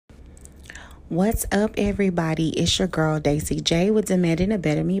What's up, everybody? It's your girl, Daisy J with Demanding a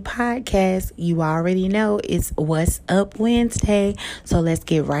Better Me podcast. You already know it's What's Up Wednesday, so let's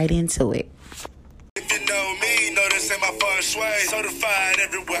get right into it. If you know me, know this ain't my feng shui. Certified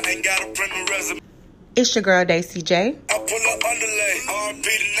everywhere, ain't got a print resume. It's your girl, Daisy J. I pull up underlay, RP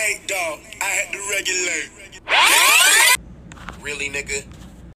to Nate Dogg. I had to regulate. Really, nigga?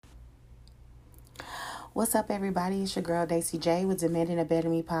 What's up, everybody? It's your girl, Daisy J with Demanding a Better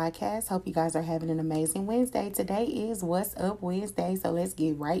Me podcast. Hope you guys are having an amazing Wednesday. Today is What's Up Wednesday, so let's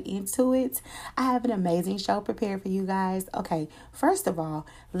get right into it. I have an amazing show prepared for you guys. Okay, first of all,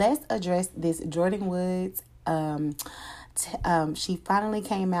 let's address this Jordyn Woods. She finally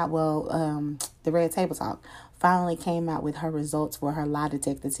came out, the Red Table Talk finally came out with her results for her lie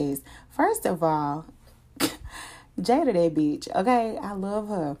detector test. First of all, Jada that bitch, okay? I love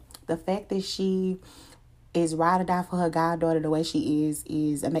her. The fact that she is ride or die for her goddaughter the way she is,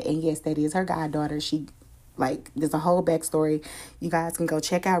 and yes, that is her goddaughter. She, there's a whole backstory. You guys can go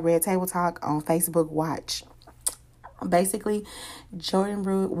check out Red Table Talk on Facebook. Watch. Basically,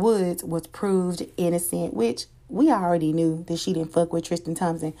 Jordyn Woods was proved innocent, which we already knew that she didn't fuck with Tristan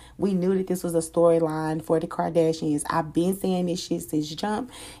Thompson. We knew that this was a storyline for the Kardashians. I've been saying this shit since jump.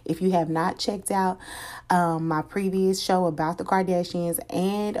 If you have not checked out my previous show about the Kardashians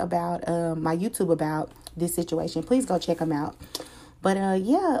and about my YouTube about this situation, please go check them out. But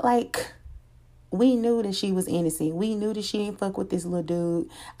we knew that she was innocent. We knew that she didn't fuck with this little dude.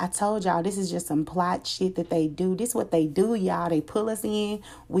 I told y'all, this is just some plot shit that they do. This is what they do, y'all. They pull us in.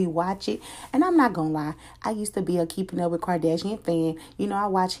 We watch it. And I'm not gonna lie. I used to be a Keeping Up with Kardashian fan. You know, I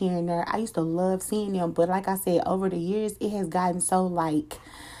watch here and there. I used to love seeing them. But like I said, over the years, it has gotten so,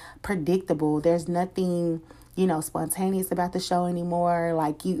 predictable. There's nothing, spontaneous about the show anymore.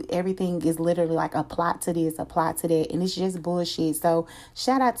 Everything is literally like a plot to this, a plot to that, and it's just bullshit. So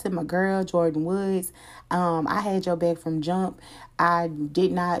shout out to my girl Jordyn Woods. I had your back from jump. I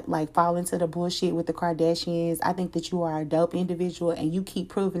did not fall into the bullshit with the Kardashians. I think that you are a dope individual, and you keep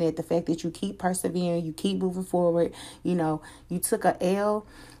proving it. The fact that you keep persevering, you keep moving forward. You took a L,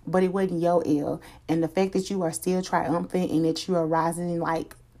 but it wasn't your L, and the fact that you are still triumphant and that you are rising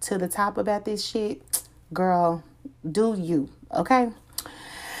to the top about this shit. Girl, do you, okay?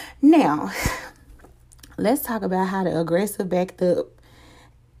 Now, let's talk about how the aggressive backed up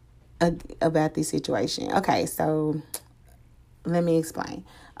about this situation. Okay, so let me explain.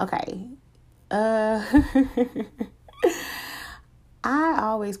 Okay, I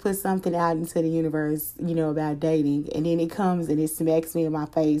always put something out into the universe, about dating, and then it comes and it smacks me in my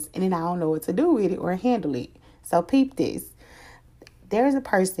face, and then I don't know what to do with it or handle it. So peep this. There's a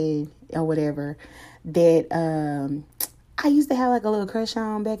person or whatever that I used to have a little crush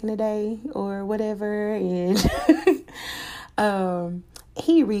on back in the day or whatever, and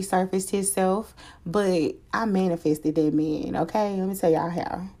he resurfaced himself, but I manifested that man, okay? Let me tell y'all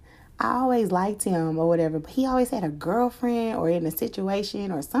how. I always liked him or whatever, but he always had a girlfriend or in a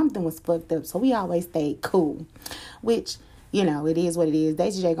situation or something was fucked up, so we always stayed cool, which, it is what it is.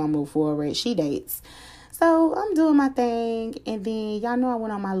 Daisy J gonna move forward. She dates. So I'm doing my thing, and then y'all know I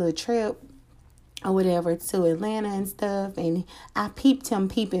went on my little trip or whatever to Atlanta and stuff, and I peeped him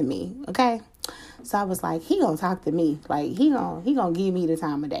peeping me, okay? So I was like, he gonna talk to me. He gonna give me the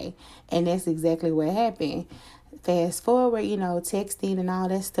time of day. And that's exactly what happened. Fast forward, texting and all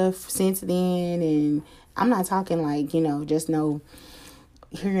that stuff since then, and I'm not talking just no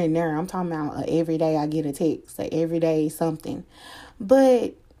here and there. I'm talking about every day I get a text, every day something.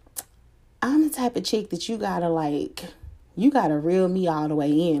 But I'm the type of chick that you gotta reel me all the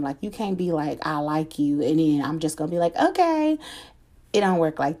way in. You can't be I like you, and then I'm just gonna be okay. It don't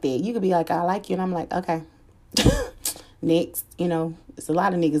work like that. You could be I like you, and I'm okay. Next, it's a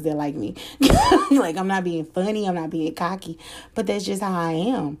lot of niggas that like me. I'm not being funny, I'm not being cocky, but that's just how I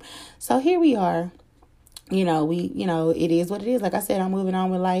am. So here we are. It is what it is. Like I said, I'm moving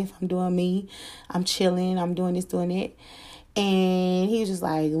on with life. I'm doing me. I'm chilling. I'm doing this, doing that. And he was just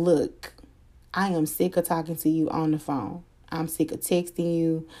look, I am sick of talking to you on the phone. I'm sick of texting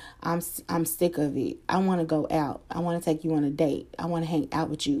you. I'm sick of it. I want to go out. I want to take you on a date. I want to hang out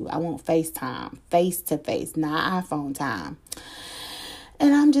with you. I want FaceTime, face to face, not iPhone time.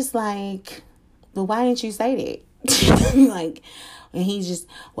 And I'm just but why didn't you say that? And he's just,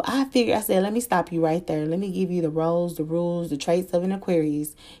 I said, let me stop you right there. Let me give you the roles, the rules, the traits of an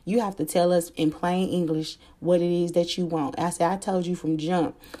Aquarius. You have to tell us in plain English what it is that you want. I said, I told you from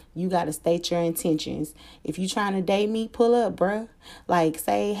jump, you got to state your intentions. If you trying to date me, pull up, bruh.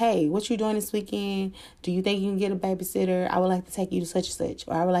 Say, hey, what you doing this weekend? Do you think you can get a babysitter? I would like to take you to such and such,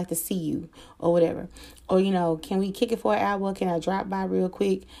 or I would like to see you, or whatever. Or, can we kick it for an hour? Can I drop by real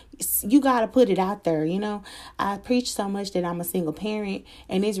quick? You got to put it out there, I preach so much that I'm a single parent,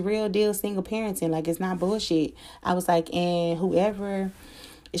 and it's real deal single parenting. Like, it's not bullshit. I was like, and whoever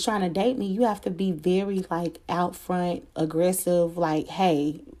is trying to date me, you have to be very, like, out front, aggressive, like,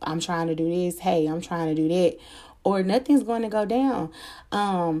 hey, I'm trying to do this. Hey, I'm trying to do that. Or nothing's going to go down.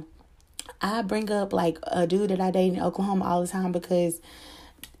 I bring up, like, a dude that I date in Oklahoma all the time because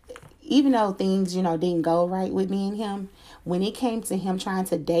even though things, didn't go right with me and him, when it came to him trying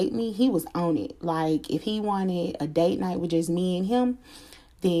to date me, he was on it. Like, if he wanted a date night with just me and him,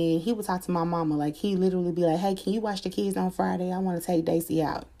 then he would talk to my mama. Like, he literally be like, hey, can you watch the kids on Friday? I want to take Daisy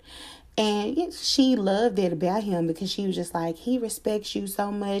out. And she loved it about him because she was just like, he respects you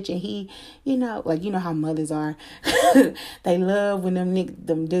so much. And he, like, how mothers are. They love when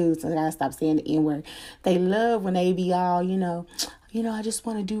them dudes, and I gotta stop saying the N-word. They love when they be all, I just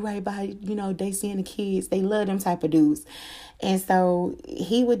want to do right by, Daisy and the kids. They love them type of dudes. And so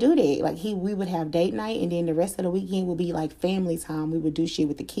he would do that. Like, we would have date night, and then the rest of the weekend would be like family time. We would do shit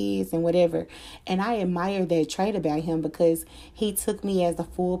with the kids and whatever. And I admire that trait about him because he took me as the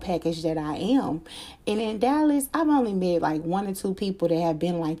full package that I am. And in Dallas, I've only met like 1 or 2 people that have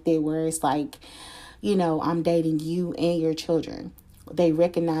been like that, where it's like, I'm dating you and your children. They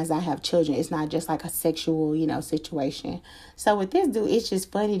recognize I have children. It's not just like a sexual, situation. So with this dude, it's just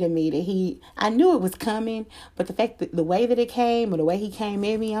funny to me that I knew it was coming, but the fact that the way that it came or the way he came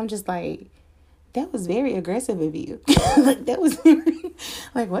at me, I'm just like, that was very aggressive of you. Like, that was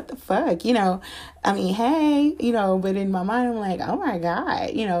like, what the fuck, I mean, hey, but in my mind, I'm like, oh my God,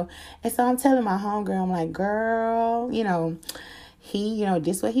 and so I'm telling my homegirl, I'm like, girl, he,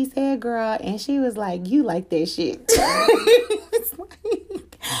 this what he said, girl. And she was like, you like that shit. It's like,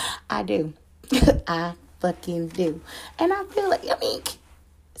 I do. I fucking do. And I feel like,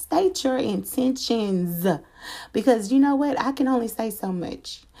 state your intentions. Because you know what? I can only say so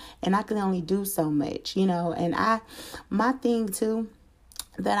much. And I can only do so much, And my thing too,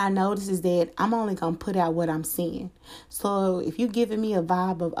 that I notice is that I'm only going to put out what I'm seeing. So if you giving me a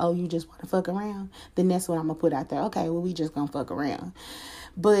vibe of, oh, you just want to fuck around, then that's what I'm going to put out there. Okay, well, we just going to fuck around.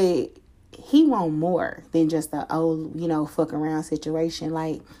 But he want more than just a, fuck around situation.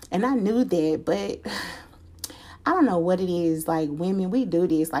 Like, and I knew that, but I don't know what it is. Like, women, we do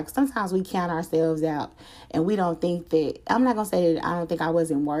this. Like, sometimes we count ourselves out and we don't think that, I'm not going to say that I don't think I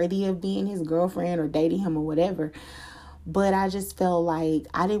wasn't worthy of being his girlfriend or dating him or whatever. But I just felt like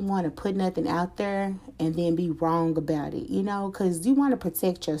I didn't want to put nothing out there and then be wrong about it, because you want to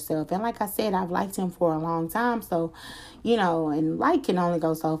protect yourself. And like I said, I've liked him for a long time. So, and like can only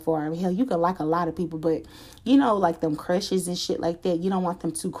go so far. I mean, hell, you can like a lot of people, but, like them crushes and shit like that, you don't want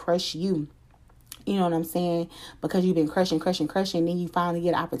them to crush you. You know what I'm saying? Because you've been crushing, then you finally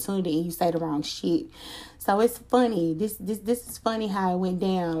get an opportunity and you say the wrong shit. So it's funny. This is funny how it went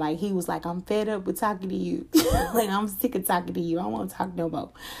down. Like, he was like, I'm fed up with talking to you. Like, I'm sick of talking to you. I don't want to talk no more.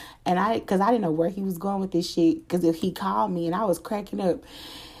 And because I didn't know where he was going with this shit. Because if he called me and I was cracking up,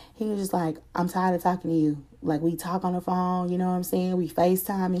 he was just like, I'm tired of talking to you. Like, we talk on the phone, you know what I'm saying? We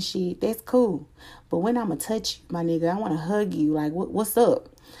FaceTime and shit. That's cool. But when I'm going to touch you, my nigga, I want to hug you. Like, what's up?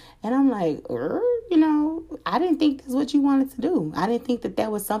 And I'm like, I didn't think that's what you wanted to do. I didn't think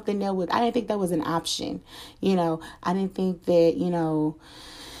that was something I didn't think that was an option. I didn't think that,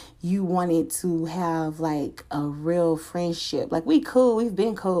 you wanted to have like a real friendship. Like, we've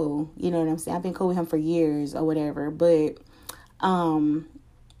been cool. You know what I'm saying? I've been cool with him for years or whatever. But,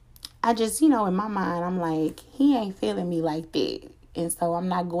 I just, in my mind, I'm like, he ain't feeling me like that. And so I'm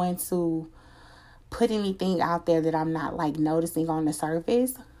not going to put anything out there that I'm not like noticing on the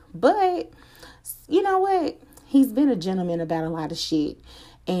surface. But you know what? He's been a gentleman about a lot of shit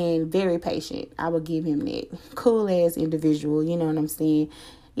and very patient. I will give him that. Cool ass individual. You know what I'm saying?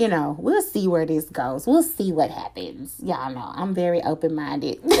 We'll see where this goes. We'll see what happens. Y'all know I'm very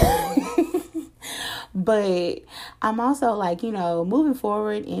open-minded. But I'm also like, moving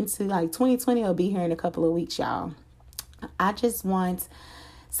forward into like 2020 will be here in a couple of weeks, y'all. I just want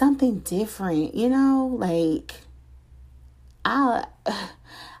something different, like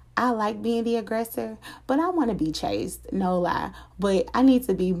I like being the aggressor, but I want to be chased, no lie. But I noticed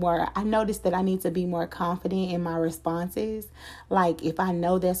that I need to be more confident in my responses. Like, if I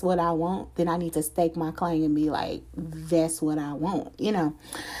know that's what I want, then I need to stake my claim and be like, that's what I want,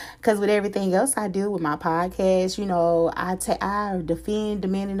 Because with everything else I do with my podcast, I defend,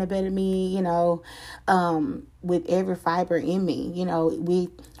 demand, and abet me, with every fiber in me.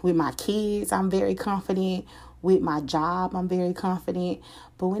 With my kids, I'm very confident. With my job, I'm very confident.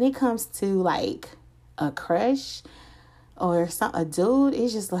 But when it comes to like a crush, or a dude,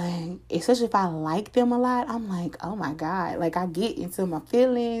 it's just like, especially if I like them a lot, I'm like, oh my God, like I get into my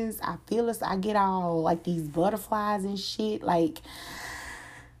feelings. I get all like these butterflies and shit. Like,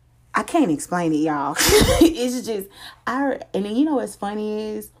 I can't explain it, y'all. It's just, and then you know what's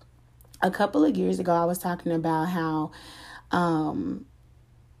funny is, a couple of years ago, I was talking about how, I'm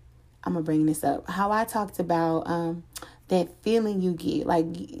gonna bring this up, how I talked about, that feeling you get, like,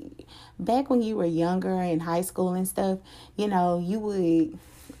 back when you were younger in high school and stuff, you know, you would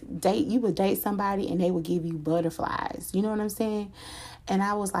date somebody and they would give you butterflies. You know what I'm saying? And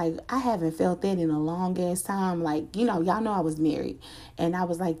I was like, I haven't felt that in a long ass time. Like, you know, y'all know I was married. And I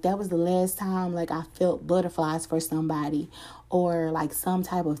was like, that was the last time, like, I felt butterflies for somebody, or like some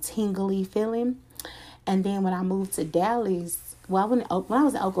type of tingly feeling. And then when I moved to Dallas, well, when I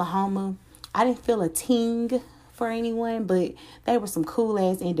was in Oklahoma, I didn't feel a ting for anyone, but they were some cool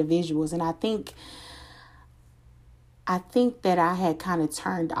ass individuals. And I think that I had kind of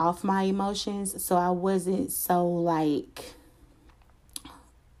turned off my emotions, so I wasn't so like,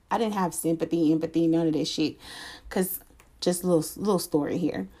 I didn't have sympathy, empathy, none of that shit. Cause just a little story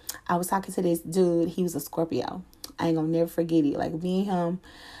here. I was talking to this dude. He was a Scorpio. I ain't gonna never forget it. Like, me and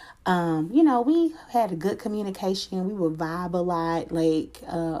him, you know, we had a good communication. We would vibe a lot. Like,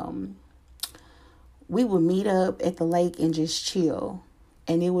 we would meet up at the lake and just chill.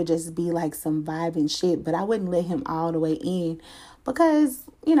 And it would just be like some vibe and shit. But I wouldn't let him all the way in, because,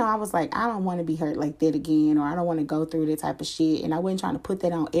 you know, I was like, I don't want to be hurt like that again, or I don't want to go through that type of shit. And I wasn't trying to put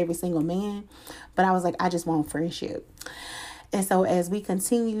that on every single man. But I was like, I just want friendship. And so as we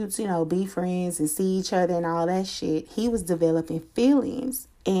continued to, you know, be friends and see each other and all that shit, he was developing feelings.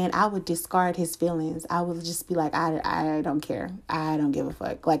 And I would discard his feelings. I would just be like, I don't care. I don't give a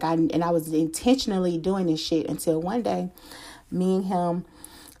fuck. Like, I was intentionally doing this shit until one day, me and him,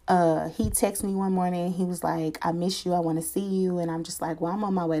 he texted me one morning. He was like, I miss you. I want to see you. And I'm just like, well, I'm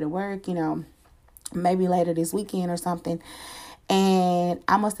on my way to work, you know, maybe later this weekend or something. And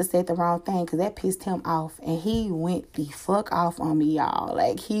I must have said the wrong thing, because that pissed him off. And he went the fuck off on me, y'all.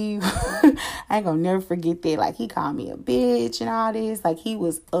 Like, I ain't gonna never forget that. Like, he called me a bitch and all this. Like, he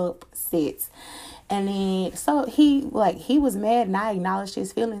was upset. And then, so he was mad, and I acknowledged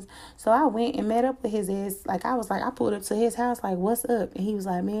his feelings. So I went and met up with his ass. Like, I was like, I pulled up to his house, like, what's up? And he was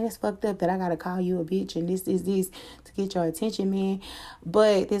like, man, it's fucked up that I gotta call you a bitch and this to get your attention, man.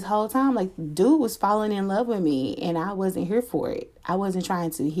 But this whole time, like, dude was falling in love with me, and I wasn't here for it. I wasn't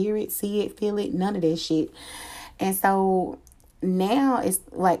trying to hear it, see it, feel it, none of that shit. And so now it's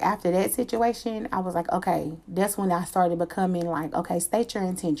like, after that situation, I was like, okay, that's when I started becoming like, okay, state your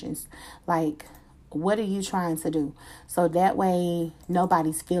intentions. Like, what are you trying to do? So that way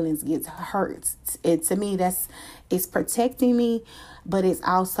nobody's feelings gets hurt. To me, it's protecting me, but it's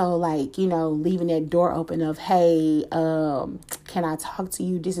also like, you know, leaving that door open of, hey, can I talk to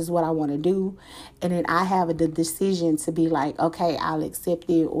you? This is what I want to do. And then I have the decision to be like, okay, I'll accept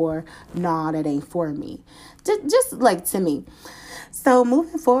it, or nah, that ain't for me. Just like, to me. So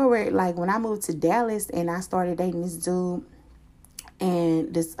moving forward, like, when I moved to Dallas and I started dating this dude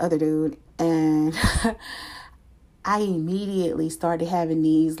and this other dude, and I immediately started having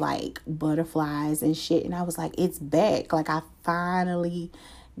these like butterflies and shit. And I was like, it's back. Like, I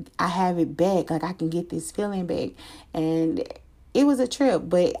have it back. Like, I can get this feeling back. And it was a trip,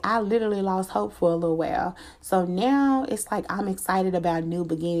 but I literally lost hope for a little while. So now it's like, I'm excited about new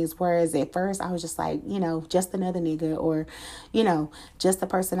beginnings. Whereas at first I was just like, you know, just another nigga, or, you know, just the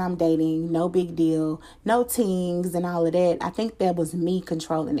person I'm dating. No big deal. No tings and all of that. I think that was me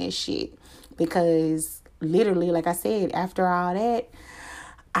controlling that shit. Because literally, like I said, after all that,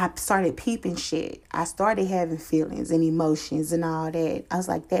 I started peeping shit. I started having feelings and emotions and all that. I was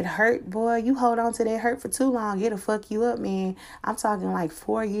like, that hurt, boy, you hold on to that hurt for too long, it'll fuck you up, man. I'm talking like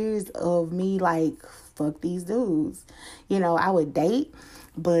 4 years of me like, fuck these dudes. You know, I would date,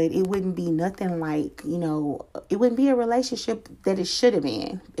 but it wouldn't be nothing like, you know, it wouldn't be a relationship that it should have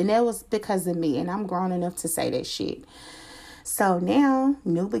been. And that was because of me. And I'm grown enough to say that shit. So now,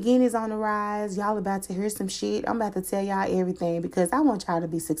 new beginnings on the rise. Y'all about to hear some shit. I'm about to tell y'all everything, because I want y'all to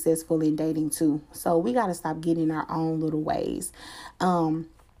be successful in dating too. So we got to stop getting in our own little ways. You're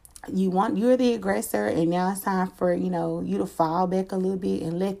the aggressor, and now it's time for, you know, you to fall back a little bit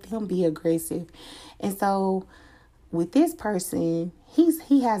and let them be aggressive. And so with this person,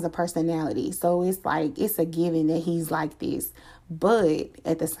 he has a personality. So it's like, it's a given that he's like this. But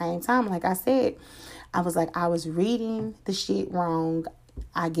at the same time, like I said, I was like, I was reading the shit wrong,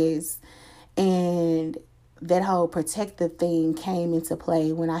 I guess. And that whole protective thing came into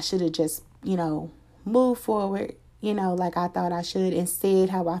play when I should have just, you know, moved forward like I thought I should, and said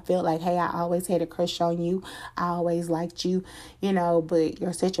how I felt like, hey, I always had a crush on you. I always liked you, but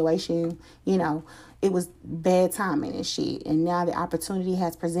your situation, it was bad timing and shit. And now the opportunity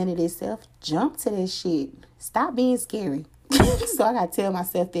has presented itself. Jump to this shit. Stop being scary. So I got to tell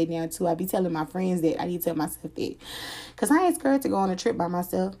myself that now too. I be telling my friends that. I need to tell myself that. Because I ain't scared to go on a trip by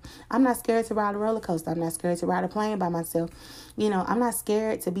myself. I'm not scared to ride a roller coaster. I'm not scared to ride a plane by myself. I'm not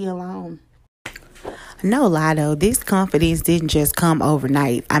scared to be alone. No lie though, this confidence didn't just come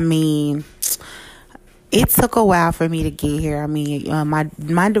overnight. I mean, it took a while for me to get here. I mean,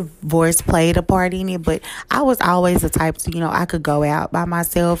 my divorce played a part in it, but I was always the type to, I could go out by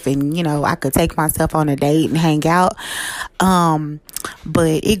myself and, I could take myself on a date and hang out.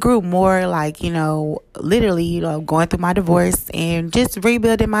 But it grew more like, literally, going through my divorce and just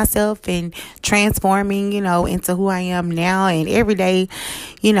rebuilding myself and transforming, into who I am now. And every day,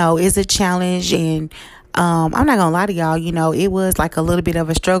 is a challenge. And I'm not gonna lie to y'all, it was like a little bit of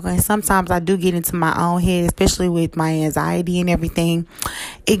a struggle, and sometimes I do get into my own head, especially with my anxiety and everything.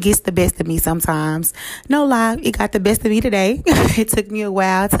 It gets the best of me sometimes. No lie, it got the best of me today. It took me a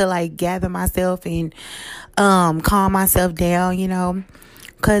while to like gather myself and calm myself down,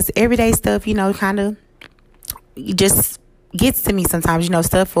 because everyday stuff, kind of just gets to me sometimes.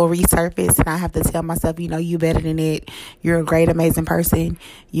 Stuff will resurface and I have to tell myself, you better than it. You're a great, amazing person.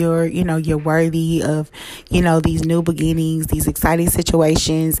 You're worthy of, these new beginnings, these exciting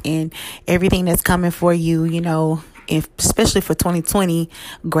situations, and everything that's coming for you, and especially for 2020.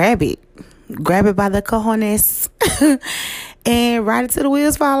 Grab it by the cojones and ride it till the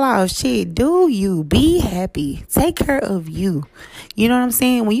wheels fall off. Shit, do you be happy? Take care of you. You know what I'm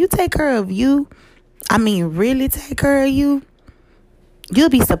saying? When you take care of you, really take care of you, you'll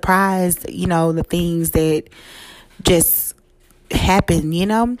be surprised, the things that just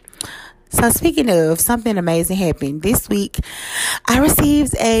happen. So speaking of, something amazing happened this week. I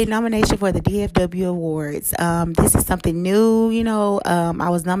received a nomination for the DFW Awards. This is something new, I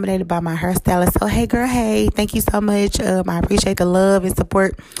was nominated by my hairstylist. So, hey girl, hey, thank you so much. I appreciate the love and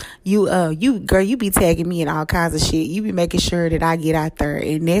support. You be tagging me in all kinds of shit. You be making sure that I get out there,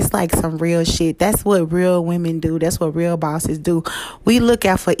 and that's like some real shit. That's what real women do. That's what real bosses do. We look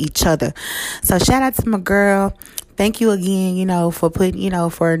out for each other. So shout out to my girl. Thank you again, for putting,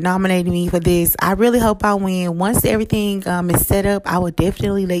 for nominating me for this. I really hope I win. Once everything is set up, I will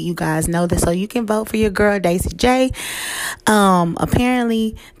definitely let you guys know that, so you can vote for your girl, Daisy J.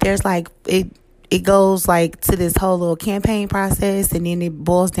 Apparently, there's like it goes like to this whole little campaign process, and then it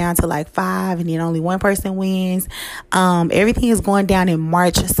boils down to like 5, and then only one person wins. Everything is going down in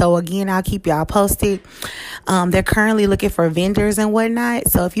March. So again, I'll keep y'all posted. They're currently looking for vendors and whatnot.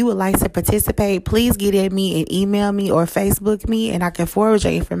 So if you would like to participate, please get at me and email me or Facebook me, and I can forward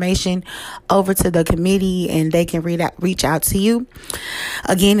your information over to the committee and they can reach out to you.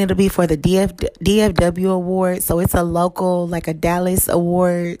 Again, it'll be for the DFW Awards. So it's a local, like a Dallas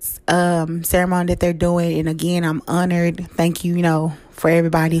Awards ceremony that they're doing. And again, I'm honored. Thank you, for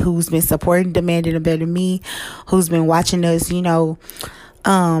everybody who's been supporting Demanding a Better Me, who's been watching us,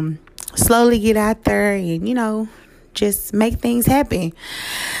 slowly get out there and, just make things happen.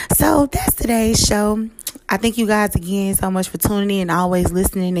 So that's today's show. I thank you guys again so much for tuning in, always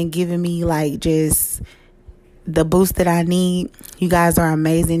listening and giving me like just the boost that I need. You guys are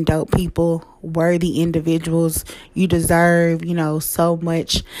amazing, dope people, worthy individuals. You deserve, so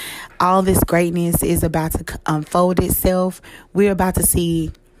much. All this greatness is about to unfold itself. We're about to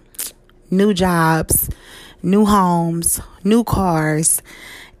see new jobs, new homes, new cars.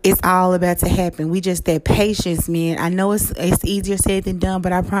 It's all about to happen. We just that patience, man. I know it's easier said than done,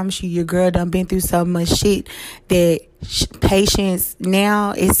 but I promise you, your girl done been through so much shit that patience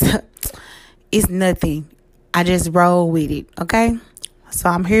now is nothing. I just roll with it, okay? So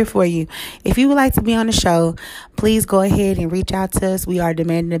I'm here for you. If you would like to be on the show, please go ahead and reach out to us. We are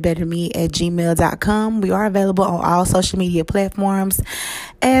demandingabetterme@gmail.com. We are available on all social media platforms.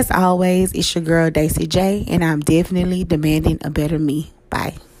 As always, it's your girl, Daisy J, and I'm definitely demanding a better me.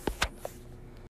 Bye.